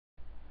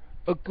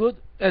a good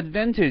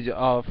advantage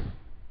of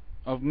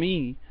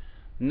me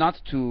not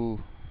to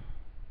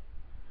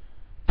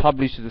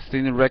publish the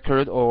singing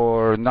record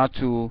or not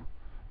to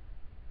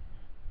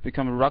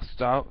become a rock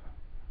star,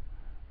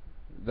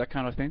 that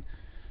kind of thing,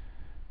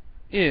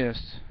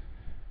 is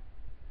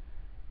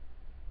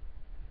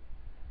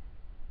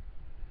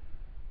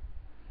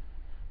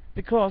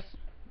because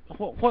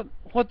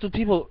what do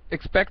people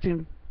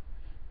expecting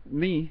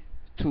me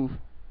to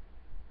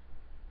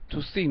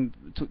sing,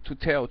 to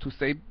tell, to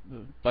say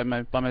by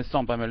my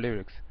song, by my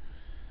lyrics?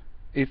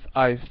 If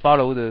I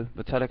follow the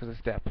Metallica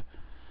step,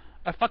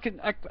 I fucking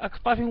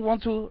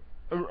want to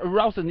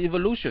arouse an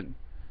evolution.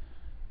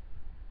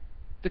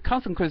 The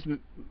consequence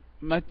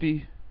might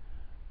be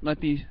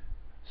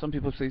some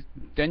people say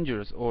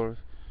dangerous, or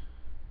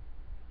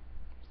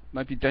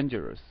might be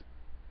dangerous.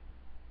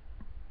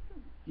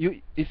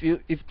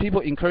 If people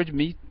encourage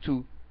me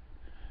to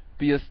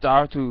be a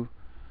star, to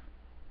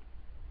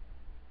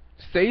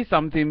say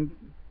something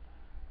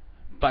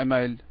by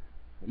my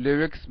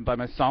lyrics, by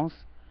my songs,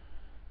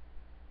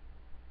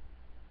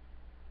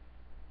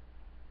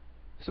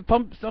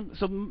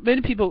 so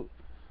many people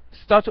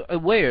start to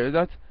aware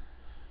that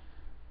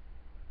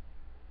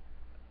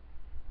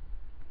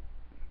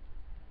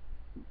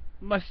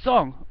my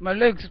song, my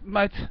lyrics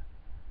might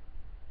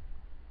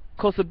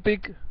cause a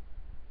big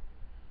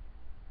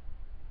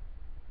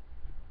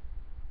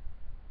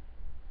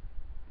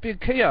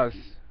chaos,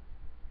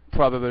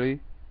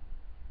 probably,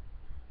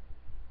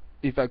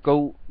 if I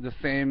go the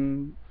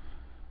same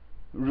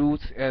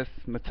route as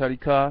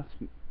Metallica.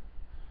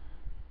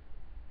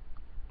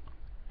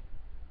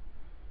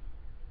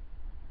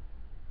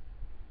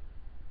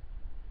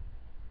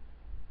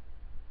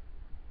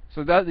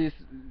 So that is,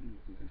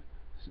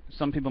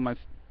 some people might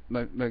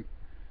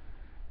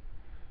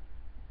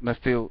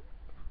feel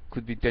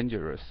could be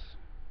dangerous.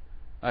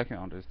 I can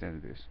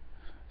understand this.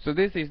 So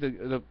this is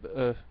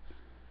the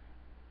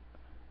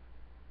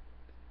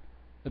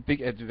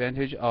big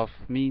advantage of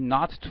me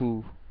not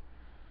to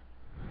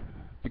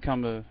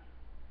become a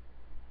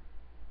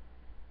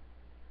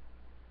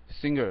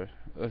singer,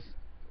 a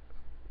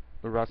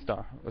rock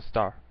star, a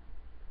star,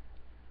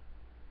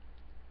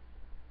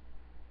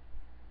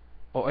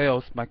 or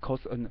else might cause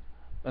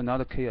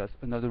another chaos,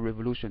 another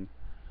revolution,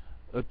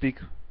 a big,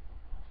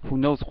 who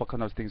knows what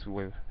kind of things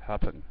will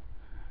happen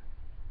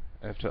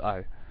after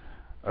I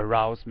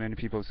arouse many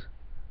people's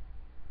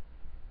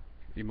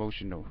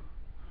emotional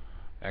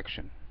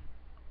action.